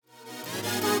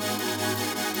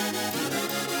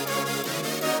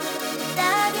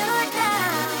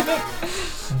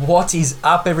What is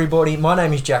up, everybody? My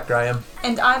name is Jack Graham.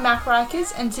 And I'm Mac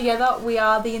Rikers, and together we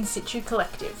are the In Situ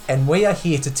Collective. And we are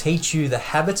here to teach you the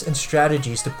habits and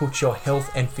strategies to put your health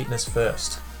and fitness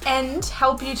first. And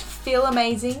help you to feel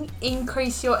amazing,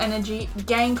 increase your energy,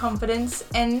 gain confidence,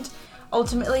 and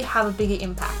ultimately have a bigger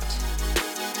impact.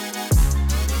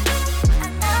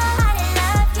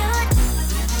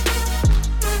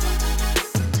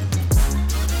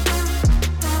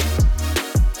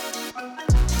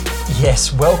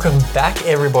 Yes, welcome back,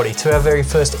 everybody, to our very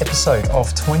first episode of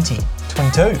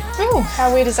 2022. Ooh,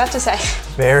 how weird is that to say?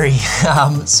 Very.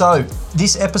 So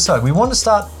this episode, we want to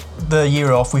start the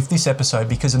year off with this episode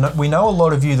because we know a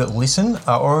lot of you that listen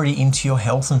are already into your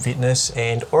health and fitness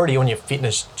and already on your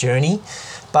fitness journey.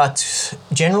 But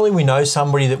generally we know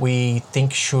somebody that we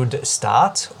think should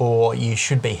start, or you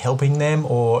should be helping them,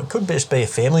 or it could just be a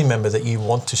family member that you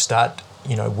want to start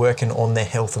working on their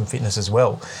health and fitness as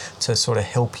well to sort of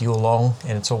help you along.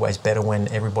 And it's always better when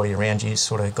everybody around you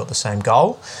sort of got the same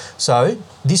goal. So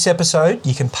this episode,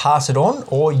 you can pass it on,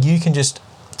 or you can just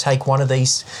take one of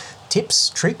these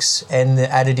tips, tricks, and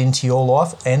add it into your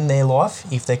life and their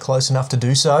life if they're close enough to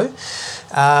do so.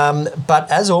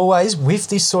 But as always, with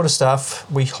this sort of stuff,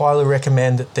 we highly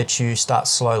recommend that you start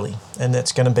slowly. And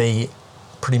that's going to be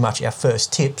pretty much our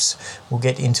first tips. We'll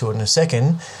get into it in a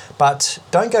second, but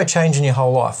don't go changing your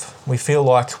whole life. We feel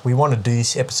like we want to do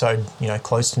this episode,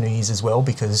 close to New Year's as well,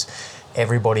 because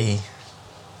everybody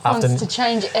wants to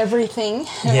change everything.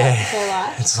 Yeah, their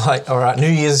life. It's like, all right, New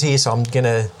Year's here, so I'm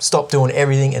gonna stop doing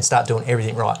everything and start doing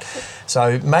everything right.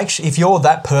 So if you're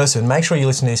that person, make sure you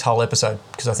listen to this whole episode,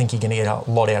 because I think you're gonna get a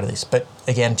lot out of this. But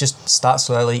again, just start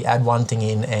slowly, add one thing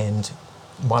in, and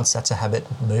once that's a habit,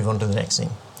 move on to the next thing.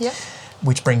 Yep.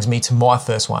 Which brings me to my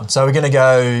first one. So we're going to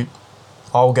go,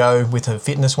 I'll go with a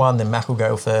fitness one, then Mac will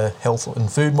go with a health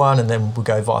and food one, and then we'll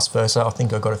go vice versa. I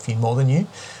think I've got a few more than you.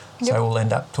 Yep. So we'll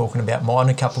end up talking about mine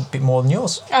a bit more than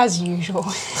yours. As usual.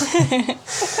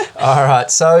 All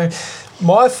right, so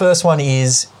my first one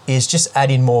is just add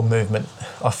in more movement.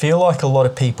 I feel like a lot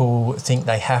of people think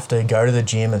they have to go to the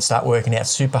gym and start working out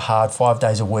super hard 5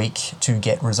 days a week to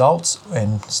get results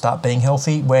and start being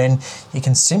healthy, when you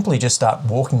can simply just start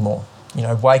walking more.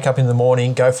 Wake up in the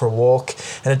morning, go for a walk,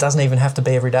 and it doesn't even have to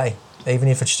be every day. Even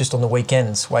if it's just on the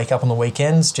weekends, wake up on the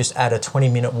weekends, just add a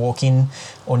 20-minute walk in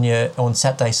on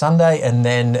Saturday, Sunday, and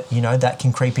then, that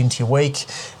can creep into your week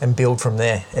and build from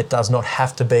there. It does not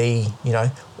have to be,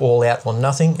 all out or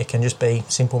nothing. It can just be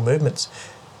simple movements.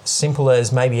 Simple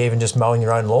as maybe even just mowing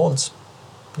your own lawns.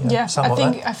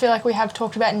 I feel like we have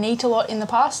talked about NEAT a lot in the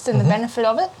past and the benefit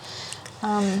of it.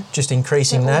 Just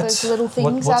increasing that. Those little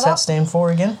things what's that stand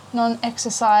for again?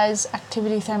 Non-exercise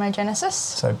activity thermogenesis.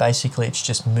 So basically it's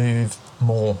just move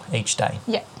more each day.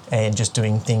 Yeah. And just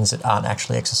doing things that aren't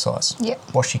actually exercise. Yeah.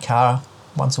 Wash your car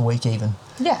once a week even.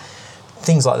 Yeah.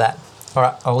 Things like that. All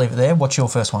right, I'll leave it there. What's your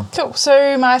first one? Cool.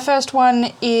 So my first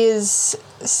one is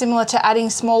similar to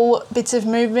adding small bits of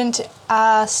movement.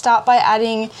 Start by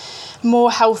adding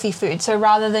more healthy food. So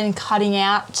rather than cutting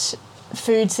out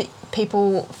foods that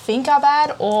people think are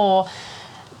bad or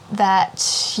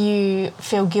that you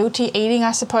feel guilty eating,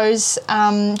 I suppose,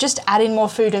 just add in more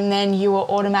food, and then you are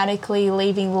automatically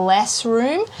leaving less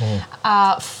room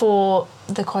for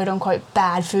the quote-unquote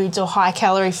bad foods or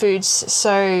high-calorie foods.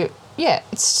 So yeah,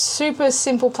 it's super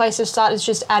simple place to start. Is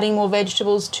just adding more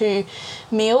vegetables to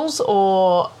meals,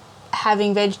 or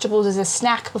having vegetables as a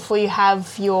snack before you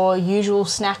have your usual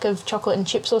snack of chocolate and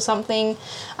chips or something.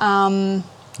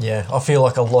 Yeah, I feel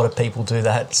like a lot of people do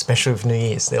that, especially with New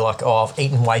Year's. They're like, I've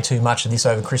eaten way too much of this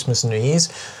over Christmas and New Year's.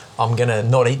 I'm going to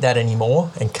not eat that anymore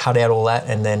and cut out all that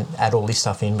and then add all this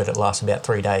stuff in, but it lasts about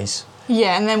 3 days.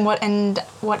 Yeah, and then what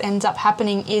ends up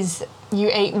happening is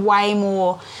you eat way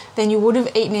more than you would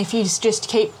have eaten if you just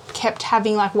kept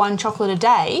having like one chocolate a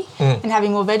day and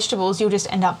having more vegetables. You'll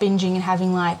just end up binging and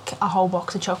having like a whole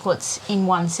box of chocolates in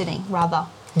one sitting, rather.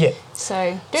 Yeah. So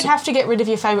you don't have to get rid of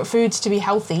your favourite foods to be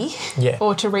healthy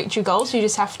or to reach your goals. You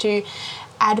just have to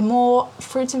add more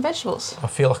fruits and vegetables. I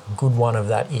feel like a good one of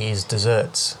that is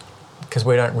desserts, because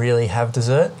we don't really have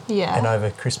dessert. Yeah. And over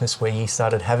Christmas we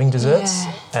started having desserts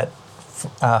at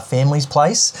family's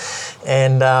place.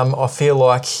 And I feel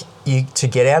like to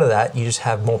get out of that, you just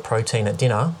have more protein at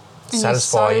dinner,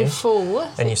 satisfy you. Full.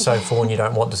 And you're so full and you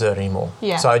don't want dessert anymore.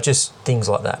 Yeah. So just things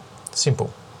like that.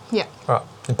 Simple. Yeah. All right.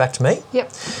 And back to me?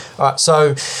 Yep. All right,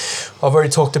 so I've already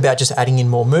talked about just adding in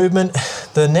more movement.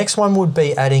 The next one would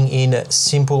be adding in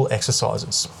simple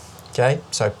exercises. Okay,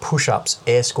 so push-ups,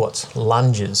 air squats,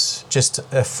 lunges, just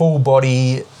a full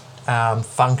body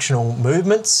functional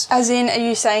movements. As in, are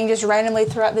you saying just randomly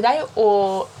throughout the day,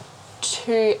 or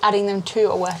adding them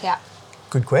to a workout?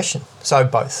 Good question. So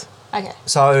both. Okay.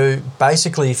 So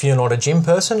basically, if you're not a gym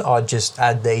person, I'd just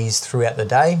add these throughout the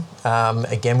day.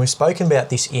 Again, we've spoken about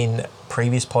this in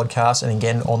previous podcasts and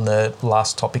again on the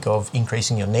last topic of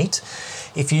increasing your NEAT.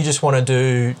 If you just want to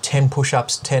do 10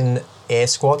 push-ups, 10 air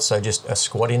squats, so just a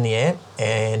squat in the air,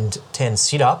 and 10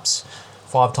 sit-ups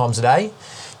 5 times a day,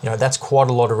 that's quite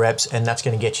a lot of reps and that's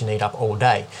going to get your NEAT up all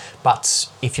day. But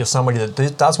if you're somebody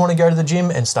that does want to go to the gym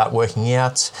and start working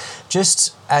out,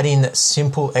 just add in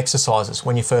simple exercises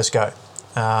when you first go.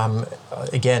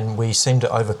 Again, we seem to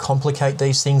overcomplicate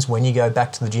these things when you go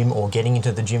back to the gym or getting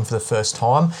into the gym for the first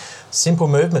time. Simple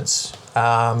movements.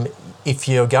 If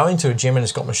you're going to a gym and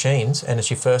it's got machines and it's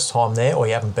your first time there or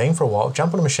you haven't been for a while,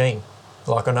 jump on a machine.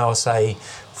 Like I know I say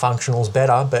functional's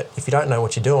better, but if you don't know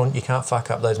what you're doing, you can't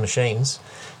fuck up those machines.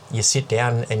 You sit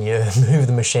down and you move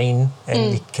the machine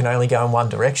and you can only go in one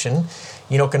direction.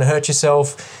 You're not going to hurt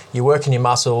yourself. You're working your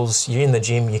muscles. You're in the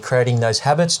gym. You're creating those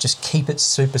habits. Just keep it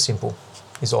super simple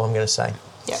is all I'm going to say.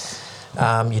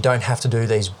 Yep. You don't have to do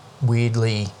these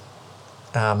weirdly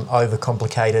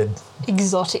overcomplicated...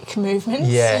 exotic movements.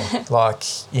 Yeah, like,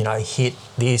 hit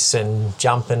this and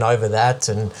jumping over that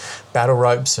and battle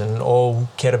ropes and all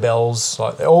kettlebells.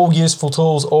 Like, they're all useful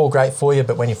tools, all great for you,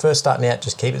 but when you're first starting out,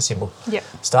 just keep it simple. Yep.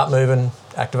 Start moving,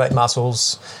 activate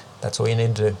muscles. That's all you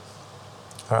need to do.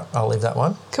 All right, I'll leave that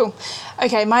one. Cool.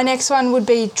 Okay, my next one would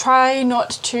be try not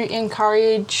to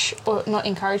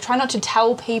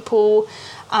tell people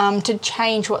to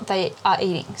change what they are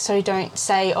eating. So don't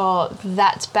say, oh,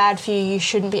 that's bad for you, you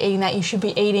shouldn't be eating that, you should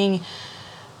be eating,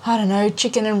 I don't know,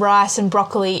 chicken and rice and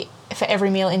broccoli for every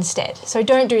meal instead. So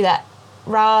don't do that.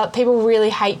 People really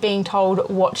hate being told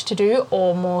what to do,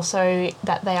 or more so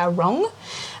that they are wrong.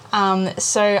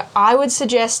 So I would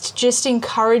suggest just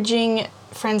encouraging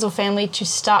friends or family to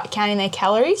start counting their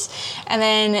calories, and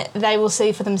then they will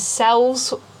see for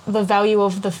themselves the value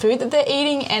of the food that they're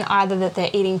eating, and either that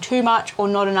they're eating too much or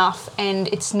not enough, and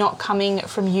it's not coming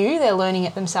from you, they're learning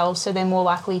it themselves, so they're more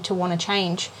likely to want to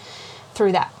change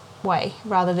through that way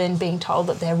rather than being told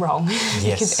that they're wrong.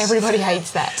 Yes. Because everybody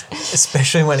hates that.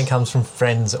 Especially when it comes from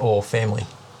friends or family.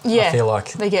 Yeah, I feel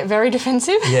like they get very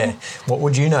defensive. Yeah, what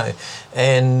would you know?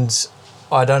 And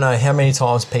I don't know how many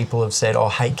times people have said, I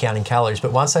hate counting calories,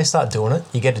 but once they start doing it,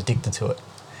 you get addicted to it.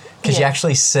 Because you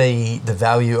actually see the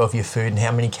value of your food and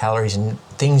how many calories, and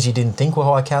things you didn't think were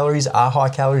high calories are high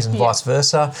calories, and vice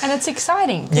versa. And it's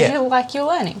exciting because you're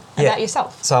learning about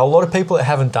yourself. So a lot of people that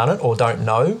haven't done it or don't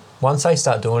know, once they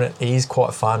start doing it, it is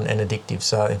quite fun and addictive.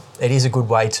 So it is a good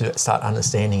way to start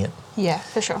understanding it. Yeah,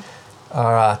 for sure.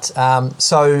 All right.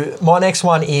 So my next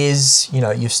one is,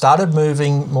 you've started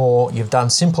moving more, you've done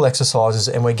simple exercises,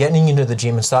 and we're getting into the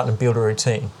gym and starting to build a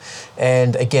routine.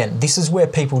 And again, this is where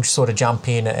people sort of jump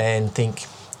in and think,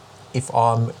 if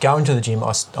I'm going to the gym,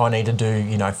 I need to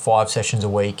do, 5 sessions a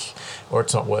week, or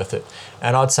it's not worth it.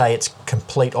 And I'd say it's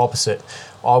complete opposite.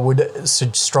 I would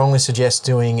strongly suggest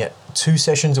doing 2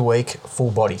 sessions a week,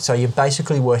 full body. So you're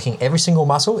basically working every single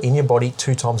muscle in your body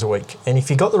 2 times a week. And if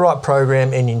you've got the right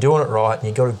program and you're doing it right and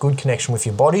you've got a good connection with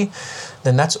your body,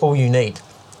 then that's all you need,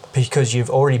 because you've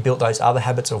already built those other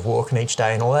habits of walking each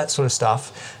day and all that sort of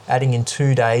stuff. Adding in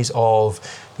 2 days of,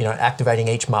 activating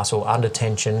each muscle under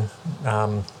tension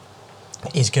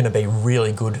is going to be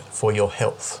really good for your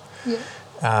health.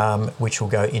 Yeah. Which will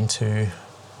go into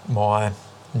my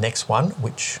next one,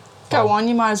 which... Go on,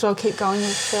 you might as well keep going. You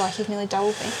feel like you've nearly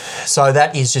doubled me. So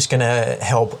that is just going to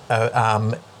help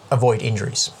avoid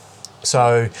injuries.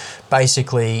 So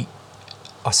basically,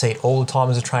 I see it all the time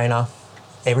as a trainer.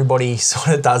 Everybody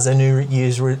sort of does a New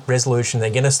Year's resolution. They're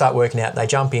going to start working out. They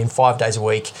jump in 5 days a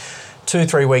week.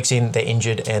 2-3 weeks in, they're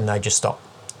injured and they just stop.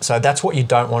 So that's what you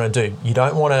don't want to do. You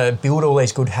don't want to build all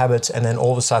these good habits and then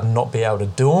all of a sudden not be able to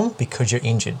do them because you're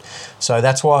injured. So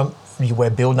that's why we're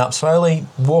building up slowly,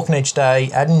 walking each day,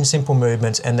 adding simple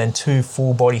movements, and then 2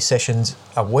 full body sessions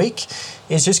a week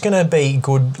is just going to be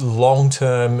good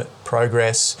long-term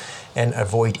progress and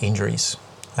avoid injuries.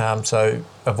 So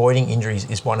avoiding injuries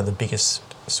is one of the biggest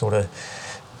sort of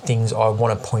things I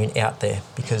want to point out there,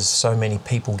 because so many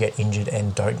people get injured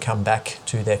and don't come back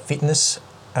to their fitness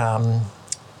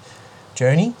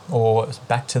journey or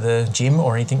back to the gym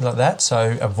or anything like that.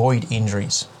 So avoid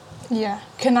injuries. Yeah.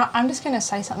 I'm just going to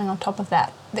say something on top of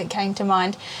that came to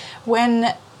mind.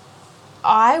 When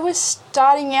I was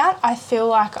starting out, I feel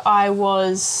like I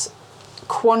was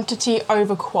quantity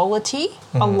over quality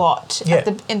a lot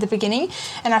in the beginning.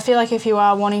 And I feel like if you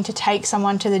are wanting to take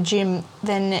someone to the gym,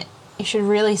 then you should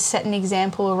really set an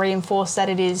example or reinforce that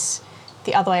it is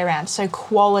the other way around. So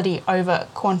quality over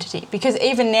quantity. Because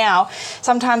even now,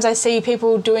 sometimes I see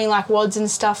people doing like WODs and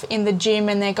stuff in the gym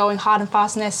and they're going hard and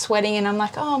fast and they're sweating and I'm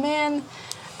like, oh man,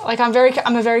 like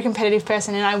I'm a very competitive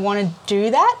person and I want to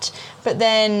do that. But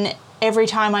then every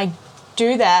time I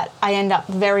do that, I end up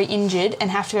very injured and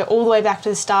have to go all the way back to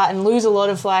the start and lose a lot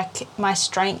of like my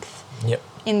strength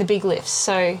in the big lifts.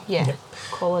 So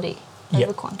quality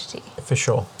over quantity. For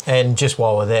sure. And just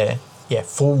while we're there,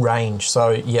 full range.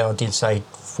 So I did say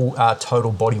full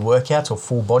total body workouts or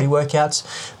full body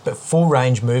workouts, but full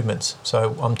range movements.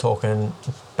 So I'm talking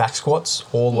back squats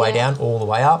all the way down, all the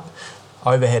way up,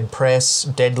 overhead press,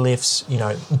 deadlifts,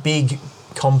 big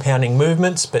compounding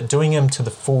movements, but doing them to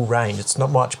the full range. It's not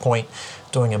much point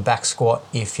doing a back squat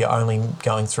if you're only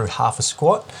going through half a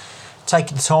squat. Take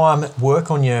the time, work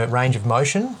on your range of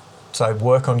motion. So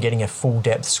work on getting a full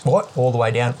depth squat all the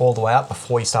way down, all the way up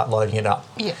before you start loading it up.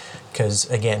 Yeah. Because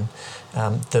again,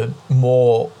 the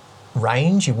more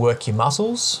range you work your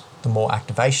muscles, the more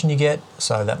activation you get.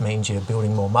 So that means you're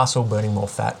building more muscle, burning more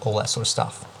fat, all that sort of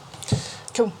stuff.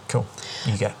 Cool.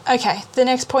 You go. Okay. The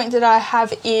next point that I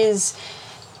have is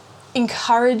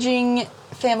encouraging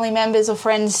family members or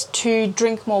friends to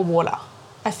drink more water.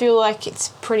 I feel like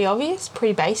it's pretty obvious,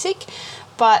 pretty basic,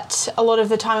 but a lot of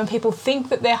the time when people think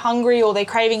that they're hungry or they're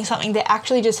craving something, they're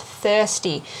actually just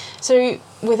thirsty. So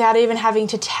without even having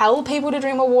to tell people to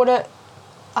drink more water,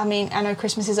 I mean, I know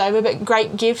Christmas is over, but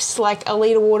great gifts like a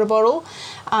litre water bottle,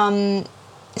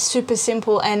 super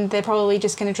simple, and they're probably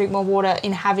just going to drink more water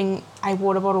in having a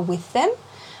water bottle with them.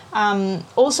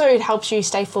 Also, it helps you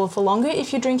stay full for longer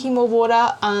if you're drinking more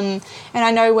water. And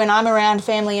I know when I'm around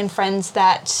family and friends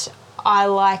that I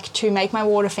like to make my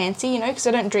water fancy, because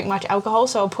I don't drink much alcohol,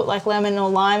 so I'll put like lemon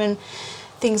or lime and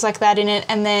things like that in it,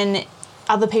 and then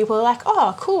other people are like,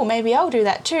 oh, cool, maybe I'll do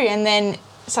that too. And then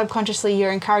subconsciously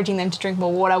you're encouraging them to drink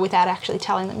more water without actually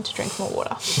telling them to drink more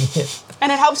water.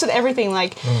 And it helps with everything,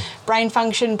 like brain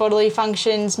function, bodily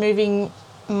functions, moving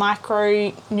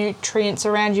micronutrients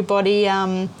around your body,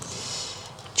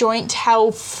 joint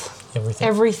health,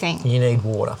 everything. You need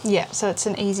water. Yeah, so it's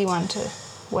an easy one to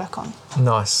work on.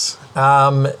 Nice.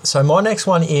 So my next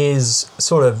one is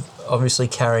sort of obviously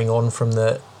carrying on from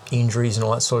the injuries and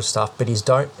all that sort of stuff, but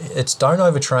don't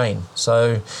overtrain.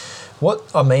 So what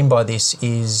I mean by this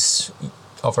is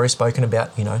I've already spoken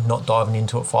about, not diving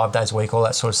into it 5 days a week, all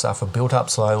that sort of stuff. We've built up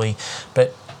slowly,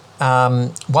 but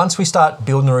once we start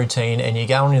building a routine and you're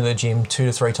going into the gym 2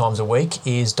 to 3 times a week,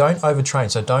 is don't overtrain.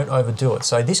 So don't overdo it.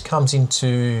 So this comes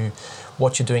into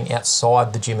what you're doing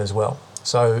outside the gym as well.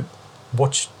 So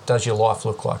what does your life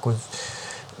look like?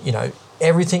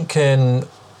 Everything can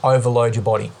overload your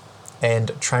body,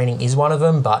 and training is one of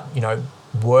them, but,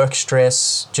 work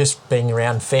stress, just being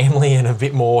around family and a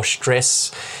bit more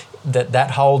stress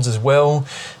that holds as well.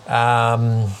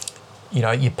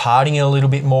 You're partying a little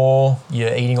bit more,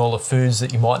 you're eating all the foods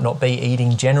that you might not be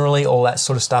eating generally, all that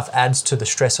sort of stuff adds to the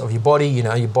stress of your body.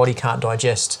 Your body can't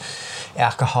digest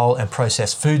alcohol and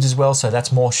processed foods as well, so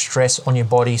that's more stress on your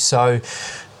body. So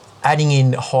adding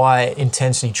in high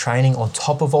intensity training on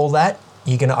top of all that,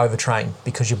 you're going to overtrain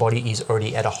because your body is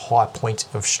already at a high point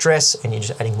of stress and you're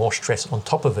just adding more stress on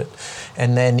top of it.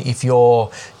 And then if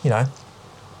you're,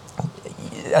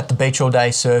 at the beach all day,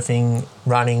 surfing,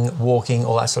 running, walking,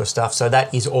 all that sort of stuff. So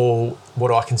that is all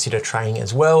what I consider training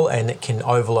as well, and it can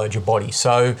overload your body.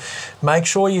 So make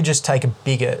sure you just take a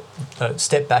bigger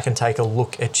step back and take a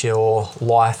look at your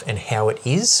life and how it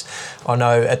is. I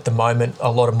know at the moment,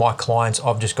 a lot of my clients,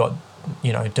 I've just got,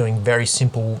 doing very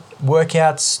simple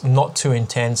workouts, not too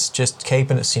intense, just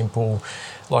keeping it simple.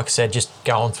 Like I said, just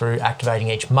going through activating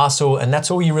each muscle, and that's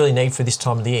all you really need for this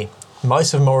time of the year.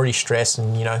 Most of them are already stressed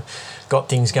and, got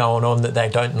things going on that they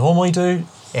don't normally do,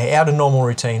 out of normal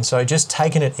routine. So just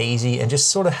taking it easy and just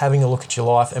sort of having a look at your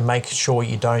life and make sure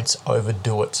you don't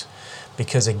overdo it.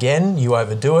 Because again, you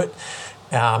overdo it,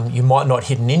 you might not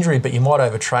hit an injury, but you might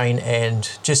overtrain and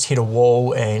just hit a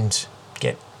wall and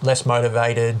get less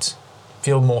motivated,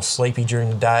 feel more sleepy during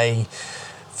the day,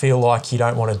 feel like you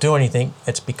don't want to do anything.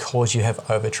 It's because you have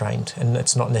overtrained, and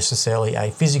it's not necessarily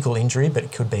a physical injury, but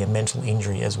it could be a mental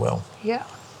injury as well. Yeah,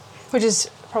 which is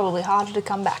probably harder to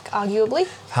come back, arguably.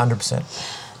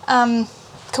 100%.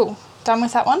 Cool. Done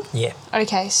with that one? Yeah.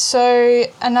 Okay, so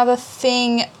another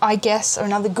thing, I guess, or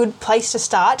another good place to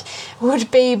start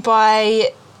would be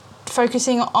by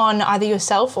focusing on either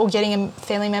yourself or getting a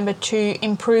family member to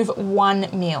improve one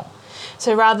meal.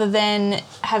 So rather than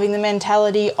having the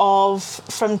mentality of,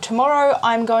 from tomorrow,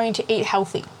 I'm going to eat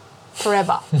healthy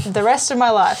forever, the rest of my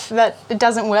life, that it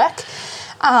doesn't work.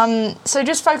 So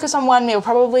just focus on one meal,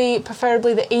 preferably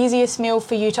the easiest meal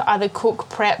for you to either cook,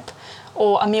 prep,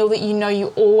 or a meal that you know you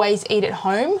always eat at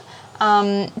home.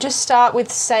 Just start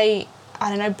with, say, I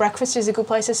don't know, breakfast is a good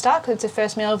place to start because it's the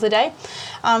first meal of the day.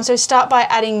 So start by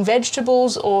adding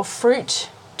vegetables or fruit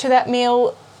to that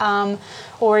meal,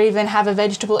 or even have a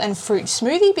vegetable and fruit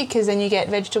smoothie, because then you get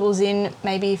vegetables in,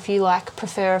 maybe if you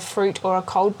prefer a fruit or a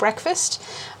cold breakfast.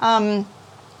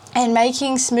 And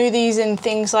making smoothies and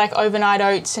things like overnight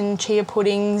oats and chia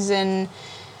puddings and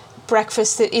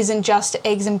breakfast that isn't just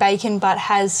eggs and bacon but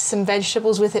has some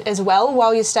vegetables with it as well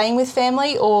while you're staying with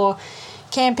family or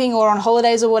camping or on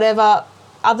holidays or whatever,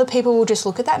 other people will just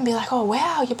look at that and be like, oh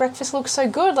wow, your breakfast looks so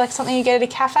good, like something you get at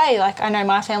a cafe. I know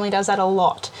my family does that a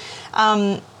lot.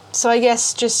 So I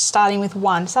guess just starting at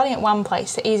one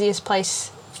place, the easiest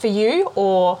place for you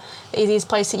or the easiest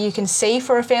place that you can see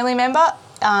for a family member,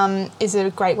 is a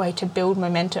great way to build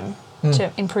momentum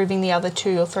to improving the other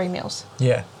 2 or 3 meals.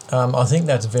 Yeah, I think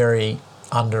that's very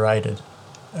underrated.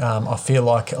 I feel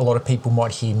like a lot of people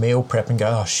might hear meal prep and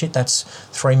go, oh shit, that's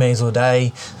 3 meals a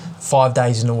day, 5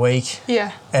 days in a week.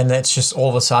 Yeah. And that's just all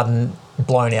of a sudden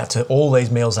blown out to all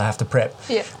these meals I have to prep.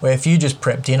 Yeah. Where if you just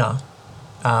prep dinner,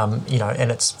 and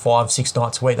it's 5-6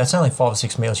 nights a week, that's only 5 or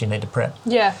 6 meals you need to prep.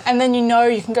 Yeah, and then you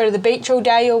can go to the beach all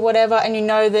day or whatever, and you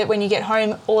know that when you get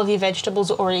home, all of your vegetables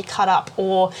are already cut up,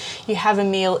 or you have a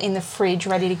meal in the fridge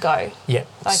ready to go. Yeah.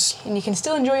 And you can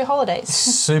still enjoy your holidays.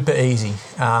 Super easy.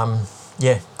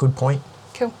 Yeah, good point.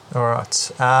 Cool. All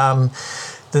right.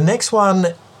 The next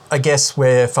one, I guess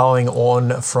we're following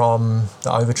on from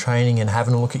the overtraining and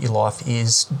having a look at your life,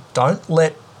 is don't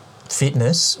let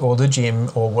fitness or the gym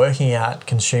or working out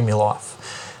consume your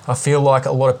life. I feel like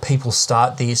a lot of people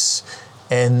start this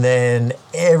and then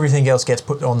everything else gets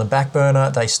put on the back burner.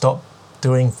 They stop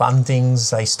doing fun things.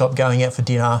 They stop going out for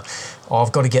dinner. Oh,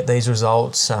 I've got to get these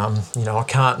results. I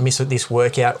can't miss this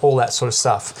workout, all that sort of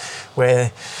stuff,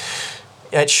 where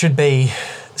it should be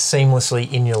seamlessly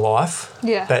in your life,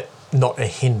 but not a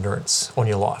hindrance on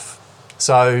your life.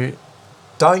 So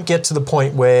don't get to the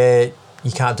point where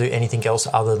you can't do anything else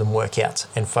other than work out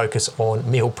and focus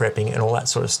on meal prepping and all that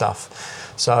sort of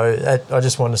stuff. So I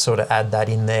just want to sort of add that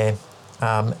in there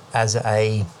as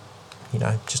a,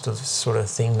 just a sort of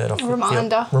thing that I feel.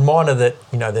 Reminder that,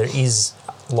 there is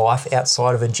life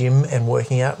outside of a gym and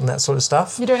working out and that sort of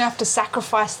stuff. You don't have to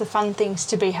sacrifice the fun things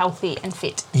to be healthy and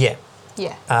fit. Yeah.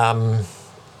 Yeah.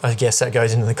 I guess that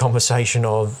goes into the conversation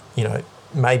of,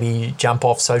 maybe jump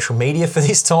off social media for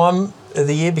this time of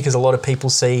the year, because a lot of people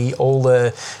see all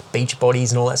the beach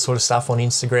bodies and all that sort of stuff on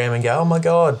Instagram and go, oh my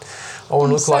God, I want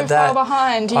to look like that. I'm so far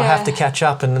behind, yeah. I have to catch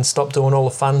up and then stop doing all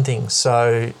the fun things.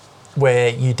 So where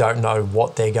you don't know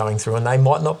what they're going through, and they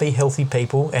might not be healthy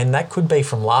people, and that could be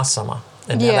from last summer,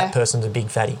 and now that person's a big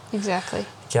fatty. Exactly.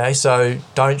 Okay, so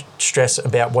don't stress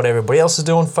about what everybody else is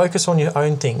doing. Focus on your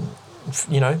own thing.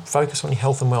 Focus on your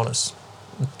health and wellness.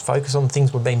 Focus on the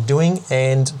things we've been doing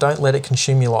and don't let it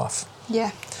consume your life.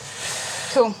 Yeah.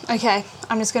 Cool. Okay.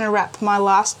 I'm just going to wrap my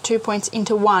last 2 points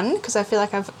into one, because I feel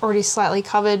like I've already slightly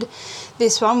covered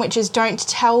this one, which is don't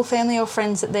tell family or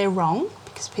friends that they're wrong,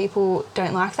 because people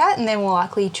don't like that and they're more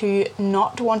likely to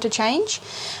not want to change.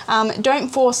 Don't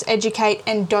force educate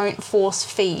and don't force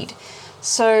feed.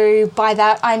 So by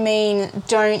that I mean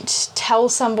don't tell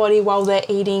somebody while they're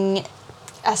eating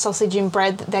a sausage and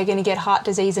bread that they're going to get heart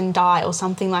disease and die or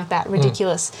something like that.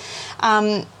 Ridiculous.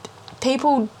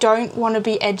 People don't want to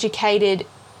be educated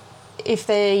if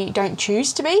they don't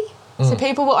choose to be. So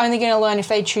people are only going to learn if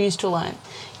they choose to learn.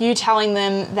 You telling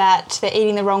them that they're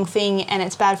eating the wrong thing and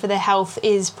it's bad for their health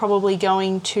is probably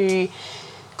going to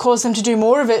cause them to do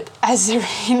more of it as they're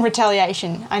in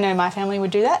retaliation. I know my family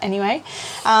would do that anyway.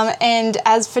 And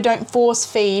as for don't force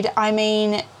feed, I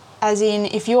mean, as in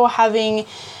if you're having,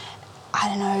 I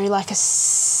don't know, like a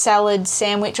salad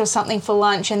sandwich or something for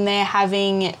lunch and they're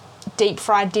having deep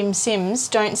fried dim sims,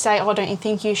 don't say, oh, don't you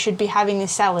think you should be having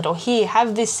this salad? Or here,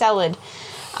 have this salad.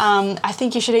 I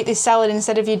think you should eat this salad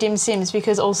instead of your dim sims,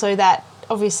 because also that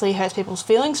obviously hurts people's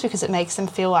feelings because it makes them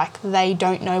feel like they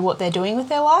don't know what they're doing with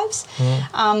their lives.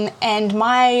 And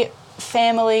my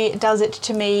family does it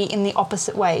to me in the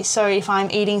opposite way. So if I'm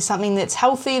eating something that's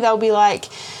healthy, they'll be like,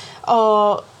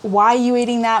 oh, why are you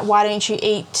eating that? Why don't you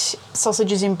eat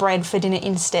sausages and bread for dinner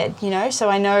instead? So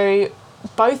I know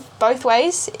both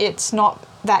ways it's not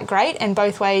that great, and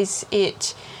both ways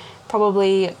it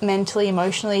probably mentally,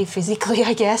 emotionally, physically,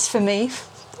 I guess, for me,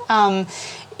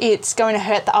 it's going to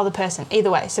hurt the other person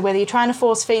either way. So whether you're trying to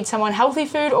force feed someone healthy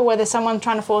food or whether someone's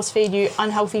trying to force feed you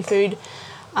unhealthy food,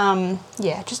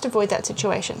 just avoid that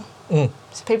situation. So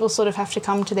people sort of have to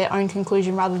come to their own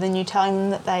conclusion rather than you telling them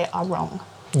that they are wrong.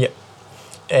 Yep.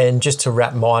 And just to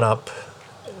wrap mine up,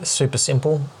 super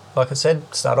simple. like I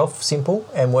said, start off simple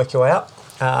and work your way up.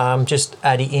 Just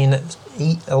add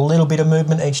eat a little bit of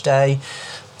movement each day,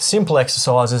 simple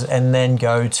exercises, and then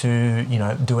go to,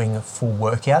 doing full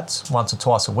workouts once or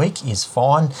twice a week is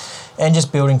fine, and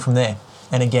just building from there.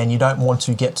 And again, you don't want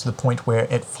to get to the point where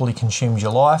it fully consumes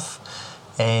your life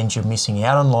and you're missing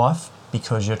out on life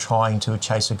because you're trying to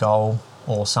chase a goal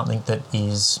or something that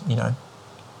is,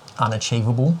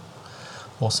 unachievable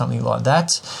or something like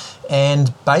that.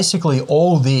 And basically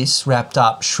all this wrapped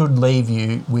up should leave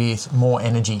you with more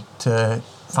energy to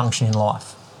function in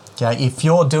life. Okay, if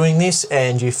you're doing this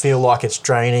and you feel like it's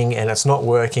draining and it's not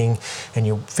working, and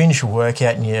you finish your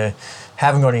workout and you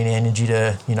haven't got any energy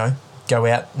to, go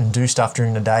out and do stuff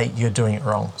during the day, you're doing it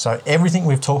wrong. So everything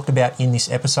we've talked about in this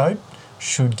episode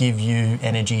should give you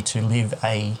energy to live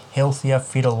a healthier,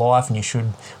 fitter life, and you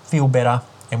should feel better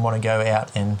and want to go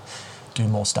out and do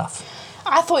more stuff.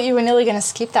 I thought you were nearly going to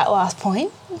skip that last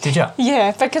point. Did you?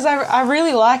 Yeah, because I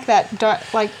really like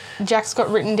that. Like Jack's got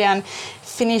written down,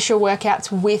 finish your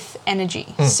workouts with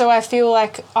energy. So I feel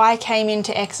like I came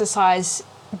into exercise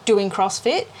doing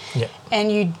CrossFit, and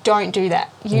you don't do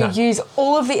that. You use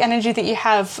all of the energy that you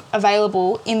have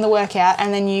available in the workout,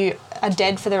 and then you are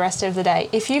dead for the rest of the day.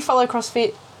 If you follow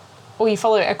CrossFit, or you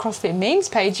follow a CrossFit memes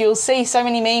page, you'll see so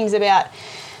many memes about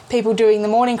people doing the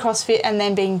morning CrossFit and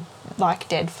then being like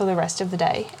dead for the rest of the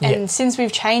day. And since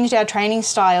we've changed our training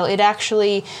style, it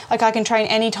actually, like, I can train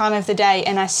any time of the day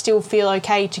and I still feel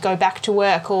okay to go back to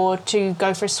work or to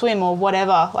go for a swim or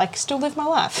whatever, like still live my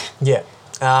life. Yeah.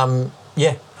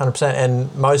 100%.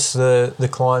 And most of the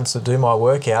clients that do my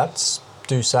workouts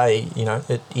do say,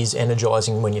 it is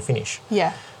energizing when you finish.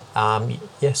 Yeah.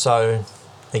 So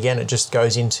again, it just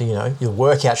goes into, your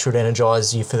workout should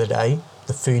energize you for the day.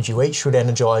 The food you eat should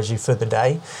energize you for the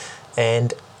day,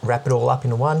 and wrap it all up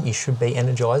into one. You should be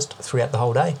energized throughout the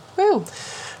whole day. Woo.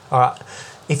 All right.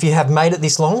 If you have made it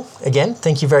this long, again,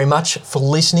 thank you very much for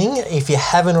listening. If you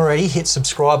haven't already, hit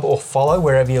subscribe or follow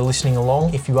wherever you're listening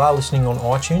along. If you are listening on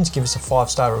iTunes, give us a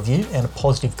 5-star review and a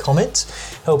positive comment.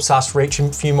 Helps us reach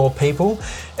a few more people.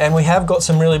 And we have got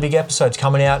some really big episodes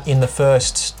coming out in the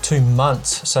first 2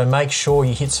 months. So make sure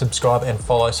you hit subscribe and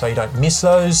follow so you don't miss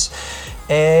those.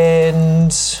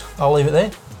 And I'll leave it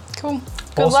there. Cool.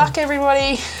 Good luck,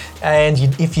 everybody. And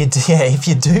if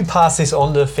you do pass this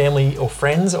on to family or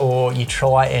friends, or you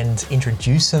try and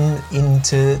introduce them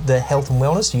into the health and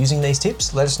wellness using these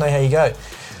tips, let us know how you go.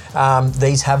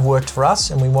 These have worked for us,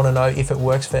 and we want to know if it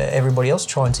works for everybody else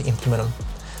trying to implement them.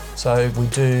 So we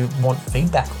do want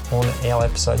feedback on our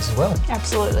episodes as well.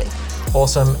 Absolutely.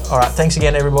 Awesome. All right. Thanks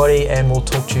again, everybody, and we'll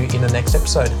talk to you in the next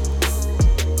episode.